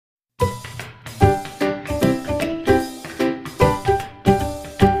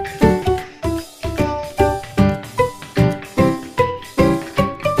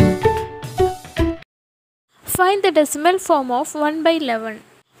Find the decimal form of 1 by 11.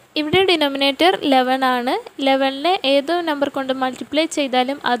 ഇവിടെ denominator 11 ആണ്. 11നെ ഏതോ നമ്പർ കൊണ്ട് മൾട്ടിപ്ലൈ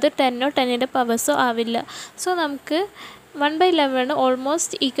ചെയ്താലും അത് 10ഓ 10ൻ്റെ പവേഴ്സോ ആവില്ല. സോ നമുക്ക് 1 by 11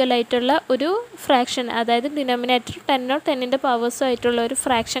 ഓൾമോസ്റ്റ് ഈക്വൽ ആയിട്ടുള്ള ഒരു ഫ്രാക്ഷൻ, അതായത് ഡിനോമിനേറ്റർ 10ഓ 10ൻ്റെ പവേഴ്സോ ആയിട്ടുള്ള ഒരു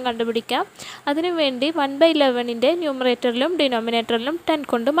ഫ്രാക്ഷൻ കണ്ടുപിടിക്കാം. അതിനുവേണ്ടി 1 by 11ൻ്റെ ന്യൂമറേറ്ററിലും ഡിനോമിനേറ്ററിലും 10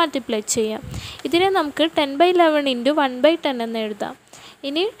 കൊണ്ട് മൾട്ടിപ്ലൈ ചെയ്യാം. ഇതിനെ നമുക്ക് 10 by 11 ഇൻറ്റു 1 by 10 എന്ന് എഴുതാം.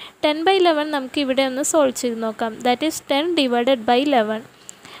 ഇനി 10 by 11 നമുക്ക് ഇവിടെ ഒന്ന് സോൾവ് ചെയ്ത് നോക്കാം. That is 10 divided by 11.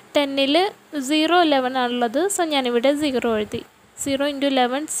 10ൽ 0 11 ആണുള്ളത്. സോ ഞാനിവിടെ 0 എഴുതി. 0 ഇൻറ്റു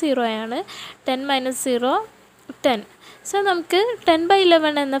 11 0 ആണ്. 10 മൈനസ് 0 10. സോ നമുക്ക് 10 by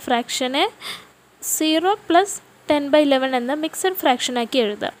 11 എന്ന ഫ്രാക്ഷനെ 0 പ്ലസ് 10 by 11 എന്ന മിക്സഡ് ഫ്രാക്ഷനാക്കി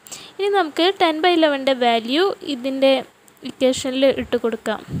എഴുതാം. ഇനി നമുക്ക് 10 by 11ൻ്റെ വാല്യൂ ഇതിൻ്റെ ഇക്വേഷനിൽ ഇട്ട്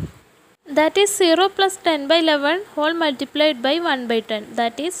കൊടുക്കാം. That is 0 plus 10 by 11 whole multiplied by 1 by 10.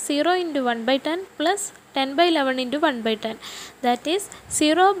 That is 0 into 1 by 10 plus 10 by 11 into 1 by 10. That is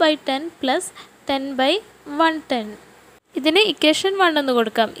 0 by 10 plus 10 by 110. ഇതിന് ഇക്വേഷൻ 1 എന്ന്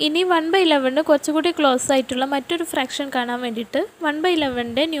കൊടുക്കാം. ഇനി 1 by 11 കുറച്ചുകൂടി ക്ലോസ് ആയിട്ടുള്ള മറ്റൊരു ഫ്രാക്ഷൻ കാണാൻ വേണ്ടിയിട്ട് 1 by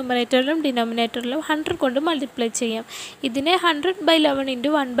 11ൻ്റെ ന്യൂമറേറ്ററിലും ഡിനോമിനേറ്ററിലും 100 കൊണ്ട് മൾട്ടിപ്ലൈ ചെയ്യാം. ഇതിനെ 100 by 11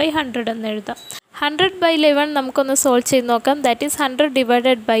 into 1 by 100 എന്ന് എഴുതാം. 100 by 11 നമുക്കൊന്ന് സോൾവ് ചെയ്ത് നോക്കാം. That is 100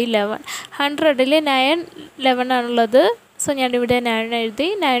 divided by 11. 100ൽ 9 11 ആണുള്ളത്. സോ ഞാനിവിടെ 9 എഴുതി.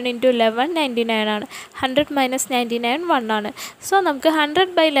 9 ഇൻറ്റു 11 99 ആണ്. 100 മൈനസ് 99 1 ആണ്. സോ നമുക്ക്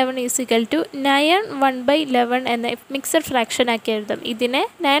 100 by 11 is equal to 9 1 by 11 എന്ന മിക്സഡ് ഫ്രാക്ഷൻ ആക്കി എഴുതാം. ഇതിനെ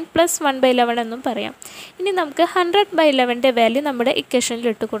 9 പ്ലസ് 1 by 11 എന്നും പറയാം. ഇനി നമുക്ക് 100 by 11ൻ്റെ വാല്യൂ നമ്മുടെ ഇക്വേഷനിൽ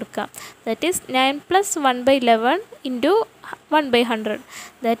ഇട്ട് കൊടുക്കാം. That is 9 plus 1 by 11 into 1 by 100.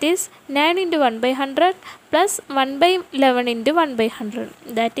 That is 9 into 1 by 100 plus 1 by 11 into 1 by 100.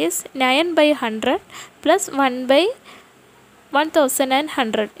 That is 9 by 100 plus 1 by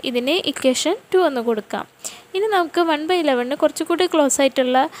 1100. ഇതിന് ഇക്വേഷൻ 2 എന്ന് കൊടുക്കാം. ഇനി നമുക്ക് 1 by 11 കുറച്ചുകൂടി ക്ലോസ്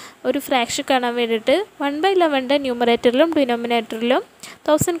ആയിട്ടുള്ള ഒരു ഫ്രാക്ഷൻ കാണാൻ വേണ്ടിയിട്ട് 1 by 11ൻ്റെ ന്യൂമറേറ്ററിലും ഡിനോമിനേറ്ററിലും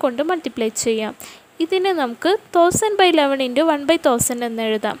 1000 കൊണ്ട് മൾട്ടിപ്ലൈ ചെയ്യാം. ഇതിനെ നമുക്ക് 1000 by 11 ഇൻറ്റു 1 by 1000 എന്ന്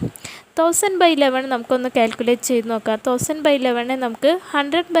എഴുതാം. 1000 by 11 നമുക്കൊന്ന് കാൽക്കുലേറ്റ് ചെയ്ത് നോക്കാം. 1000 by 11 നമുക്ക്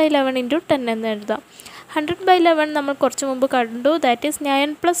 100 by 11 ഇൻറ്റു 10 എന്ന് എഴുതാം. 100 by 11 നമ്മൾ കുറച്ച് മുമ്പ് കണ്ടു. ദാറ്റ് ഈസ്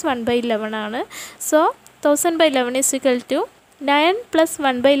 9 പ്ലസ് 1 by 11 ആണ്. So 1000 by 11 is equal to 9 plus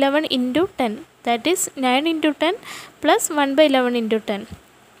 1 by 11 into 10. That is 9 into 10 plus 1 by 11 into 10.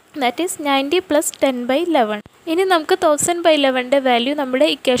 That is 90 plus 10 by 11. ഇനി നമുക്ക് 1000 by 11ൻ്റെ വാല്യൂ നമ്മുടെ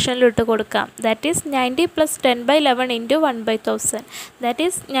ഇക്വേഷനിൽ ഇട്ട് കൊടുക്കാം. That is 90 plus 10 by 11 into 1 by 1000. That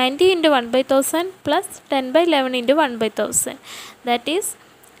is 90 into 1 by 1000 plus 10 by 11 into 1 by 1000. That is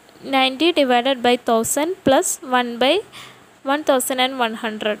 90 divided by 1000 plus 1 by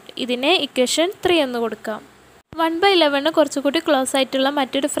 1100. ഇതിനെ equation 3 എന്ന് കൊടുക്കാം. 1 by 11 കുറച്ചുകൂടി ക്ലോസ് ആയിട്ടുള്ള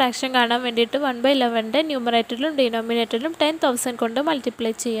മറ്റൊരു ഫ്രാക്ഷൻ കാണാൻ വേണ്ടിയിട്ട് 1 by 11ൻ്റെ ന്യൂമറേറ്ററിലും ഡിനോമിനേറ്ററിലും 10,000 കൊണ്ട്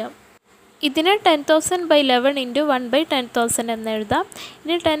മൾട്ടിപ്ലൈ ചെയ്യാം. ഇതിനെ 10,000 by 11 ഇൻറ്റു 1 by 10,000 എന്ന് എഴുതാം.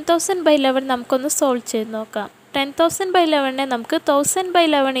 ഇനി 10,000 by 11 നമുക്കൊന്ന് സോൾവ് ചെയ്ത് നോക്കാം. 10,000 by 11നെ നമുക്ക് 1000 by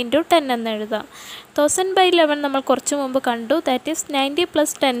 11 ഇൻറ്റു 10 എന്ന് എഴുതാം. 1000 by 11 നമ്മൾ കുറച്ച് മുമ്പ് കണ്ടു. ദാറ്റ് ഈസ് 90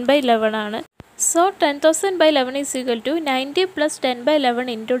 പ്ലസ് 10 by 11 ആണ്. So 10,000 by 11 is equal to 90 plus 10 by 11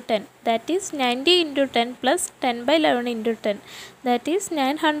 into 10. That is 90 into 10 plus 10 by 11 into 10. That is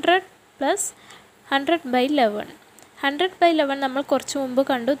 900 plus 100 by 11. 100 by 11 നമ്മൾ കുറച്ച് മുമ്പ്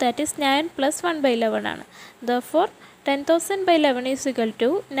കണ്ടു. ദാറ്റ് ഈസ് 9 പ്ലസ് 1 by 11 ആണ്. Therefore 10,000 by 11 is equal to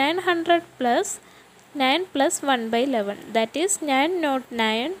 900 plus 9 plus 1 by 11. That is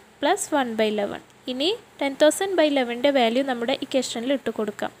 909 plus 1 by 11. ഇനി 10,000 by 11ൻ്റെ value നമ്മുടെ ഇക്വേഷനിൽ ഇട്ട്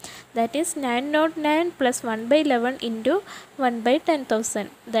കൊടുക്കാം. That is 909 plus 1 by 11 into 1 by 10,000.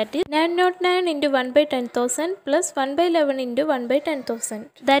 That is 909 into 1 by 10,000 plus 1 by 11 into 1 by 10,000.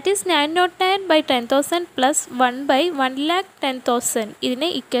 That is 909 by 10,000 plus 1 by 1,10,000. ഇതിനെ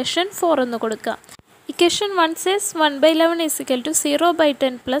equation 4 എന്ന് കൊടുക്കാം. Equation 1 says 1 by 11 is equal to 0 by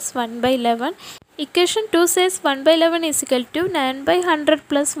 10 plus 1 by 11. Equation 2 says 1 by 11 is equal to 9 by 100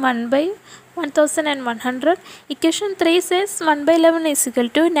 plus 1 by 1100. Equation 3 says 1 by 11 is equal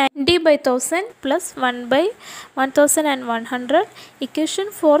to 90 by 1000 plus 1 by 1100. Equation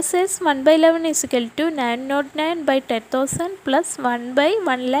 4 says 1 by 11 is equal to 909 by 10,000 plus 1 by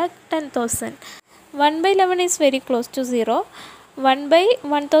 1,10,000. 1 by 11 is very close to 0. 1 by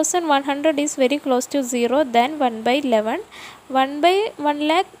 1100 is very close to 0 than 1 by 11. 1 by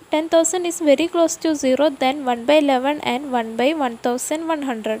 1,10,000 is very close to 0 than 1 by 11 and 1 by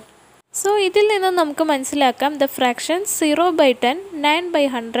 1100. So ഇതിൽ നിന്ന് നമുക്ക് മനസ്സിലാക്കാം the fractions 0 by 10, 9 by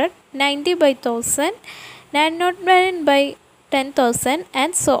 100, 90 by 1000, 909 by 10,000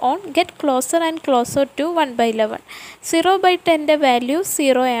 and so on get closer and closer to 1 by 11. 0 by 10ൻ്റെ value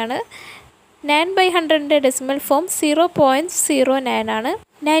 0 ആണ്. 9/100ൻ്റെ decimal form 0.09 ആണ്.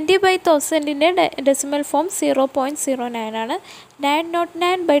 90/1000ൻ്റെ decimal form 0.09 ആണ്.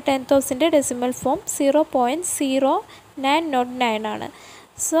 909/10,000ൻ്റെ decimal form 0.0909 ആണ്.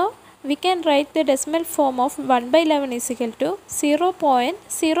 So we can write the decimal form of 1/11 is equal to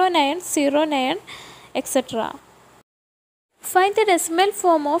 0.0909 etc. Find the decimal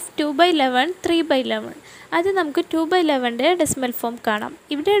form of 2/11, 3/11. അത് നമുക്ക് 2/11ൻ്റെ decimal form കാണാം.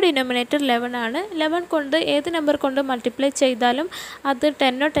 ഇവിടെ denominator 11 ആണ്. 11 കൊണ്ട് ഏത് നമ്പർ കൊണ്ട് മൾട്ടിപ്ലൈ ചെയ്താലും അത്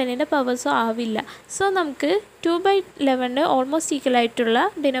 10ഓ 10ൻ്റെ പവേഴ്സോ ആവില്ല. സോ നമുക്ക് 2/11 ഓൾമോസ്റ്റ് ഈക്വൽ ആയിട്ടുള്ള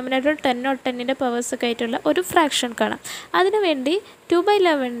ഡിനോമിനേറ്റർ 10ഓ 10ൻ്റെ പവേഴ്സൊക്കെ ആയിട്ടുള്ള ഒരു ഫ്രാക്ഷൻ കാണാം. അതിനുവേണ്ടി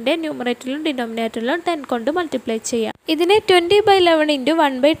 2/11ൻ്റെ ന്യൂമറേറ്ററിലും ഡിനോമിനേറ്ററിലും 10 കൊണ്ട് മൾട്ടിപ്ലൈ ചെയ്യാം. ഇതിനെ 20/11 ×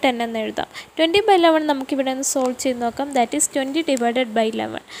 1/10 എന്ന് എഴുതാം. 20/11 നമുക്കിവിടെ നിന്ന് സോൾവ് ചെയ്ത് നോക്കാം. That is 20 /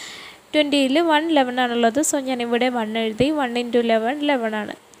 11. 20ൽ 1 11 ആണുള്ളത്. സോ ഞാനിവിടെ 1 എഴുതി. 1 × 11 11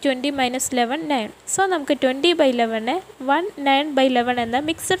 ആണ്. 20 - 11 9. സോ നമുക്ക് 20/11 9/11 എന്ന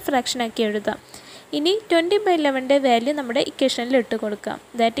മിക്സഡ് ഫ്രാക്ഷൻ ആക്കി എഴുതാം. ഇനി 20/11ൻ്റെ വാല്യൂ നമ്മുടെ ഇക്വേഷനിൽ ഇട്ട് കൊടുക്കാം.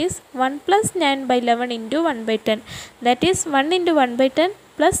 That is 1 + 9/11 × 1/10. That is 1 × 1/10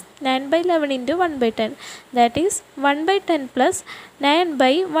 + 9/11 × 1/10. That is 1/10 +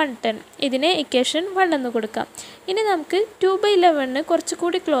 9/110. ഇതിനെ ഇക്വേഷൻ 1 എന്ന് കൊടുക്കാം. ഇനി നമുക്ക് 2/11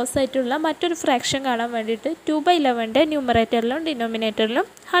 കുറച്ചുകൂടി ക്ലോസ് ആയിട്ടുള്ള മറ്റൊരു ഫ്രാക്ഷൻ കാണാൻ വേണ്ടിയിട്ട് 2/11ൻ്റെ ന്യൂമറേറ്ററിലും ഡിനോമിനേറ്ററിലും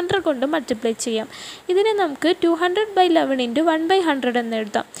 100 കൊണ്ട് മൾട്ടിപ്ലൈ ചെയ്യാം. ഇതിനെ നമുക്ക് 200/11 × 1/100 എന്ന്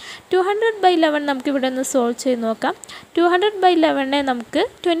എഴുതാം. 200/11 നമുക്കിവിടെ നിന്ന് സോൾവ് ചെയ്ത് നോക്കാം. 200/11 നമുക്ക്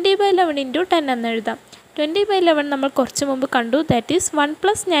 20/11 × 10 എന്ന് എഴുതാം. 20/11 നമ്മൾ കുറച്ച് മുമ്പ് കണ്ടു. ദാറ്റ് ഈസ് 1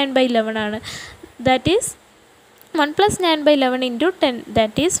 + 9/11 ആണ്. That is 1 + 9/11 × 10.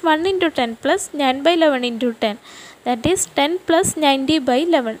 That is 1 × 10 + 9/11 × 10. That is 10 +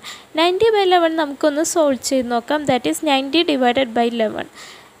 90/11. 90/11 നമുക്കൊന്ന് സോൾവ് ചെയ്ത് നോക്കാം. That is 90 / 11.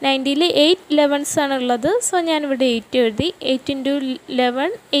 90ൽ 8 11s ആണുള്ളത്. സോ ഞാനിവിടെ 8 എഴുതി. 8 ×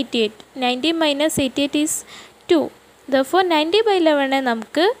 11 88. 90 - 88 ഈസ് 2. Therefore 90/11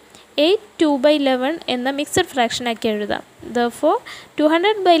 നമുക്ക് 8 2/11 എന്ന മിക്സഡ് ഫ്രാക്ഷൻ ആക്കി എഴുതാം. Therefore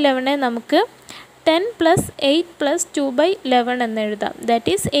 200/11 നമുക്ക് 10 + 8 + 2/11 എന്ന് എഴുതാം. That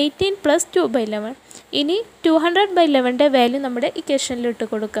is 18 + 2/11. ഇനി 200/11ൻ്റെ വാല്യൂ നമ്മുടെ ഇക്വേഷനിൽ ഇട്ട്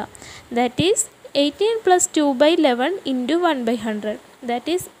കൊടുക്കാം. That is 18 + 2/11 × 1/100. That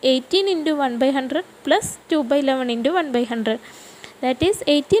is 18 × 1/100 + 2/11 × 1/100. That is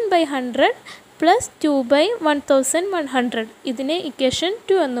 18/100 + 2/1100. ഇതിനെ ഇക്വേഷൻ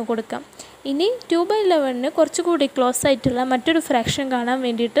 2 എന്ന് കൊടുക്കാം. ഇനി 2/11 കുറച്ചുകൂടി ക്ലോസ് ആയിട്ടുള്ള മറ്റൊരു ഫ്രാക്ഷൻ കാണാൻ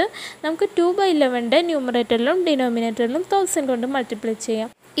വേണ്ടിയിട്ട് നമുക്ക് 2/11ൻ്റെ ന്യൂമറേറ്ററിലും ഡിനോമിനേറ്ററിലും 1000 കൊണ്ട് മൾട്ടിപ്ലൈ ചെയ്യാം.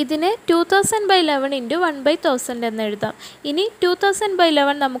 ഇതിനെ 2000/11 × 1/1000 എന്ന് എഴുതാം. ഇനി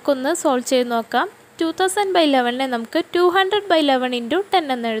 2000/11 നമുക്കൊന്ന് സോൾവ് ചെയ്ത് നോക്കാം. 2000/11 നമുക്ക് 200/11 × 10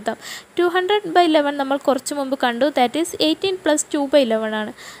 എന്ന് എഴുതാം. 200/11 നമ്മൾ കുറച്ച് മുമ്പ് കണ്ടു. ദാറ്റ് ഈസ് 18 + 2/11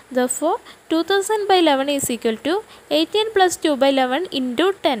 ആണ്. Therefore 2000/11 is equal to 18 + 2/11 ×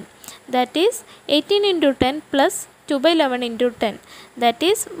 10. That is 18 × 10 + 2/11 × 10. That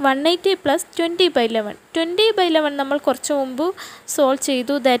is 180 + 20/11. 20/11 നമ്മൾ കുറച്ച് മുമ്പ് സോൾവ്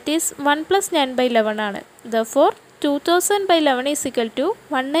ചെയ്തു. ദാറ്റ് ഈസ് 1 + 9/11 ആണ്. Therefore 2000/11 is equal to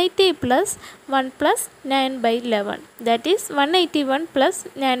 180 + 1 + 9/11. That is 181 +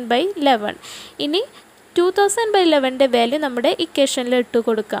 9/11. ഇനി 2000/11ൻ്റെ വാല്യൂ നമ്മുടെ ഇക്വേഷനിൽ ഇട്ട്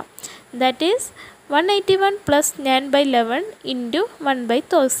കൊടുക്കാം. That is 181 + 9/11 ×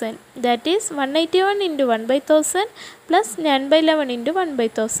 1/1000. That is 181 × 1/1000 + 9/11 ×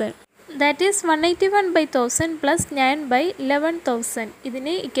 1/1000. That is 181/1000 + 9/11,000.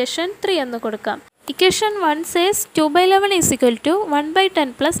 ഇതിന് ഇക്വേഷൻ 3 എന്ന് കൊടുക്കാം. Equation 1 says 2/11 is equal to 1/10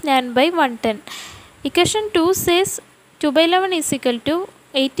 + 9/110. Equation 2 says 2/11 is equal to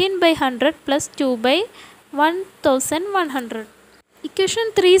 18/100 + 2/1100. Equation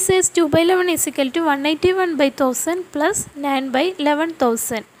 3 says 2/11 is equal to 181/1000 +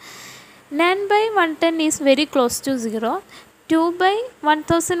 9/11,000. 9/110 is very close to 0.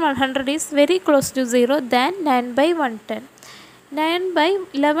 2/1100 is very close to 0 than 9/110.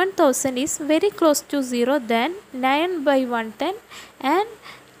 9/11,000 is very close to 0 than 9/110 and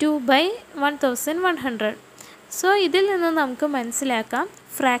 2/1100. So ഇതിൽ നിന്ന് നമുക്ക് മനസ്സിലാക്കാം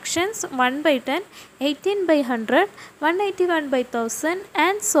fractions 1/10, 18/100, 181/1000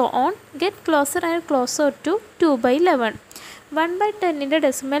 and so on get closer and closer to 2/11. 1/10ൻ്റെ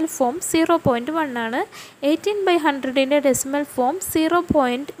decimal form 0.1 ആണ്. 18/100ൻ്റെ decimal form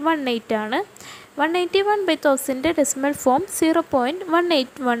 0.18 ആണ്. 181/1000ൻ്റെ decimal form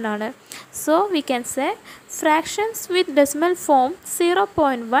 0.181 ആണ്. So we can say fractions with decimal form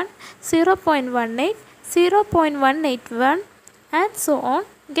 0.1, 0.18, 0.181 and so on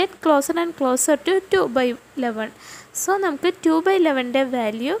get closer and closer to 2/11. So നമുക്ക് 2/11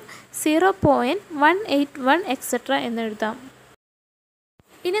 value 0.181 etc. എന്ന് എഴുതാം.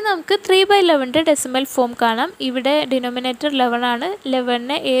 ഇനി നമുക്ക് 3/11 decimal form കാണാം. ഇവിടെ ഡിനോമിനേറ്റർ 11 ആണ്.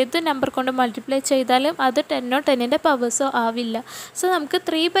 11നെ ഏത് നമ്പർ കൊണ്ട് മൾട്ടിപ്ലൈ ചെയ്താലും അത് 10ഓ 10ൻ്റെ പവേഴ്സോ ആവില്ല. സോ നമുക്ക്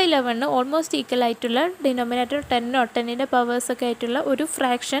 3/11 ഓൾമോസ്റ്റ് ഈക്വൽ ആയിട്ടുള്ള ഡിനോമിനേറ്റർ 10ഓ 10ൻ്റെ പവേഴ്സൊക്കെ ആയിട്ടുള്ള ഒരു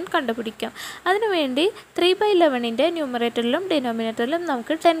ഫ്രാക്ഷൻ കണ്ടുപിടിക്കാം. അതിനുവേണ്ടി 3/11ൻ്റെ ന്യൂമറേറ്ററിലും ഡിനോമിനേറ്ററിലും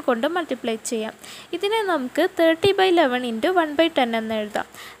നമുക്ക് 10 കൊണ്ട് മൾട്ടിപ്ലൈ ചെയ്യാം. ഇതിനെ നമുക്ക് 30/11 × 1/10 എന്ന് എഴുതാം.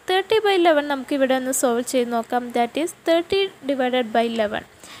 30/11 നമുക്ക് ഇവിടെ ഒന്ന് സോൾവ് ചെയ്ത് നോക്കാം. That is 30 / 11.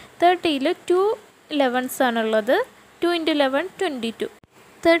 30ൽ 2 11s ആണുള്ളത്. 2 × 11 22.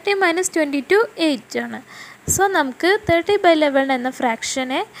 30 - 22 8 ആണ്. സോ നമുക്ക് 30/11 എന്ന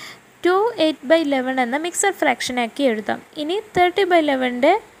ഫ്രാക്ഷനെ 2/8/11 എന്ന മിക്സഡ് ഫ്രാക്ഷനാക്കി എഴുതാം. ഇനി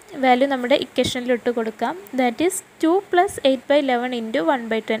 30/11ൻ്റെ വാല്യൂ നമ്മുടെ ഇക്വേഷനിൽ ഇട്ട് കൊടുക്കാം. That is 2 + 8/11 ×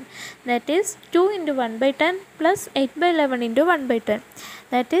 1/10. That is 2 × 1/10 + 8/11 × 1/10.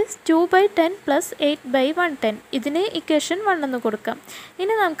 That is 2/10 + 8/110. ഇതിന് ഇക്വേഷൻ 1 എന്ന് കൊടുക്കാം.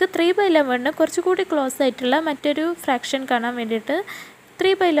 ഇനി നമുക്ക് 3/11 കുറച്ചുകൂടി ക്ലോസ് ആയിട്ടുള്ള മറ്റൊരു ഫ്രാക്ഷൻ കാണാൻ വേണ്ടിയിട്ട്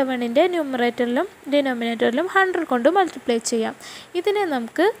 3/11ൻ്റെ ന്യൂമറേറ്ററിലും ഡിനോമിനേറ്ററിലും 100 കൊണ്ട് മൾട്ടിപ്ലൈ ചെയ്യാം. ഇതിനെ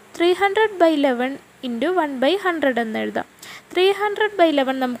നമുക്ക് 300/11 × 1/100 എന്ന് എഴുതാം.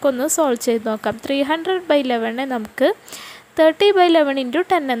 300/11 നമുക്കൊന്ന് സോൾവ് ചെയ്ത് നോക്കാം. 300/11നെ നമുക്ക് 30/11 ×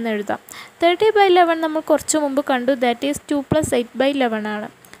 10 എന്ന് എഴുതാം. 30/11 നമ്മൾ കുറച്ച് മുമ്പ് കണ്ടു. ദാറ്റ് ഈസ് 2 + 8/11 ആണ്.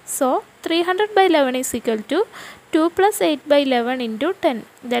 So 300/11 is equal to 2 + 8/11 × 10.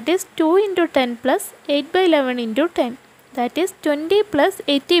 That is 2 × 10 + 8/11 × 10. That is 20 +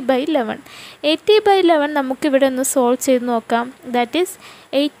 80/11. 80/11 നമുക്കിവിടെ ഒന്ന് സോൾവ് ചെയ്ത് നോക്കാം. That is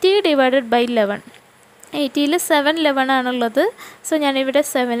 80 / 11. 80ൽ 7 11 ആണുള്ളത്. സോ ഞാനിവിടെ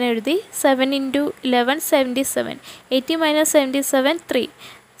 7 എഴുതി. 7 × 11 77. 80 - 77 3.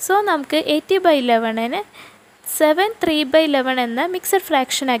 സോ നമുക്ക് 80/11നെ 7 3/11 എന്ന മിക്സഡ്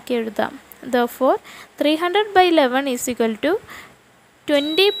ഫ്രാക്ഷനാക്കി എഴുതാം. Therefore 300/11 is equal to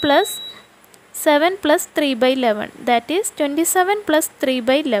 20 + 7 + 3/11. That is 27 +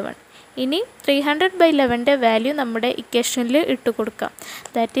 3/11. ഇനി 300/11ൻ്റെ വാല്യൂ നമ്മുടെ ഇക്വേഷനിൽ ഇട്ട് കൊടുക്കാം.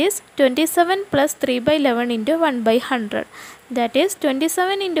 That is 27 + 3/11 × 1/100. That is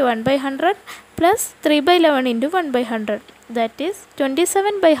 27 × 1/100 + 3/11 × 1/100. That is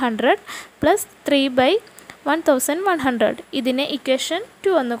 27/100 + 3/1100. ഇതിനെ ഇക്വേഷൻ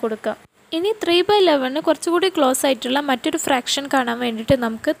 2 എന്ന് കൊടുക്കാം. ഇനി 3/11 കുറച്ചുകൂടി ക്ലോസ് ആയിട്ടുള്ള മറ്റൊരു ഫ്രാക്ഷൻ കാണാൻ വേണ്ടിയിട്ട്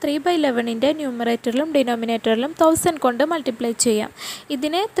നമുക്ക് 3/11ൻ്റെ ന്യൂമറേറ്ററിലും ഡിനോമിനേറ്ററിലും 1000 കൊണ്ട് മൾട്ടിപ്ലൈ ചെയ്യാം.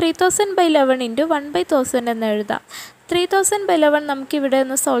 ഇതിനെ 3000/11 × 1/1000 എന്ന് എഴുതാം. 3000/11 നമുക്കിവിടെ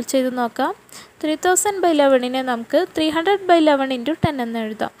ഒന്ന് സോൾവ് ചെയ്ത് നോക്കാം. 3000/11നെ നമുക്ക് 300/11 × 10 എന്ന്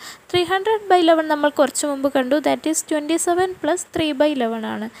എഴുതാം. 300/11 നമ്മൾ കുറച്ച് മുമ്പ് കണ്ടു. ദാറ്റ് ഈസ് 27 + 3/11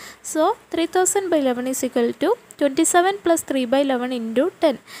 ആണ്. So 3000/11 is equal to 27 + 3/11 ×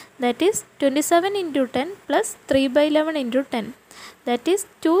 10. That is 27 × 10 + 3/11 × 10. That is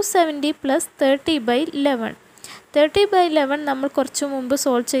 270 + 30/11. 30/11 നമ്മൾ കുറച്ച് മുമ്പ്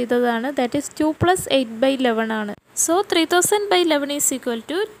സോൾവ് ചെയ്തതാണ്. ദാറ്റ് ഈസ് 2 + 8/11 ആണ്. So 3000/11 is equal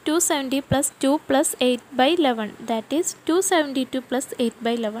to 270 + 2 + 8/11. That is 272 +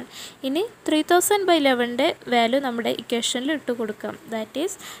 8/11. ഇനി 3000/11ൻ്റെ വാല്യൂ നമ്മുടെ ഇക്വേഷനിൽ ഇട്ട് കൊടുക്കാം. That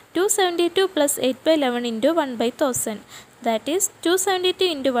is 272 + 8/11 × 1/1000. That is 272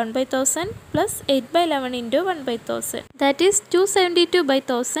 × 1/1000 + 8/11 × 1/1000. That is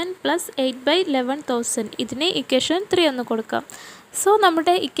 272/1000 + 8/11,000. ഇതിനെ ഇക്വേഷൻ 3 എന്ന് കൊടുക്കാം. സോ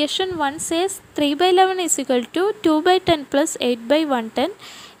നമ്മുടെ equation 1 says 3/11 is equal to 2/10 + 8/110.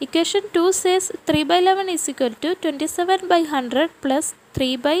 Equation 2 says 3/11 is equal to 27/100 +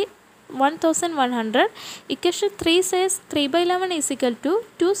 3/1100. Equation 3 says 3/11 is equal to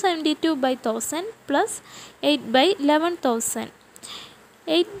 272/1000 + 8/11,000.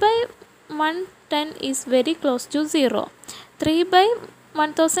 8/110 is very close to 0.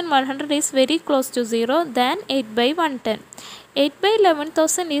 3/1100 is very close to 0 than 8/110.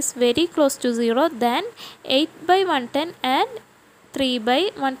 8/11,000 is very close to 0 than 8/110 and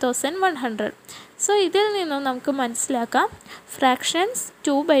 3/1100. So ഇതിൽ നിന്നും നമുക്ക് മനസ്സിലാക്കാം fractions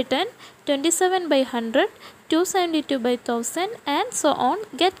 2/10, 27/100, 272/1000 and so on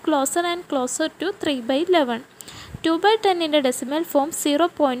get closer and closer to 3/11. 2/10ൻ്റെ decimal form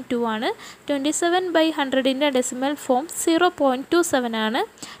 0.2 ആണ്. 27/100ൻ്റെ decimal form 0.27 ആണ്.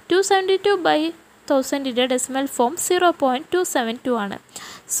 272/1000ൻ്റെ decimal form 0.272 ആണ്.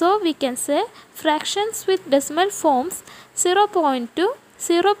 So we can say fractions with decimal forms 0.2,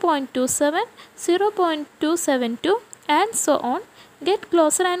 0.27, 0.272 and so on Get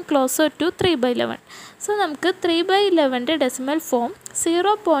closer and closer to 3/11. So നമുക്ക് 3/11 decimal form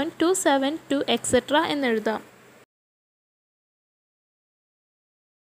 0.272 etc. എന്നെഴുതാം.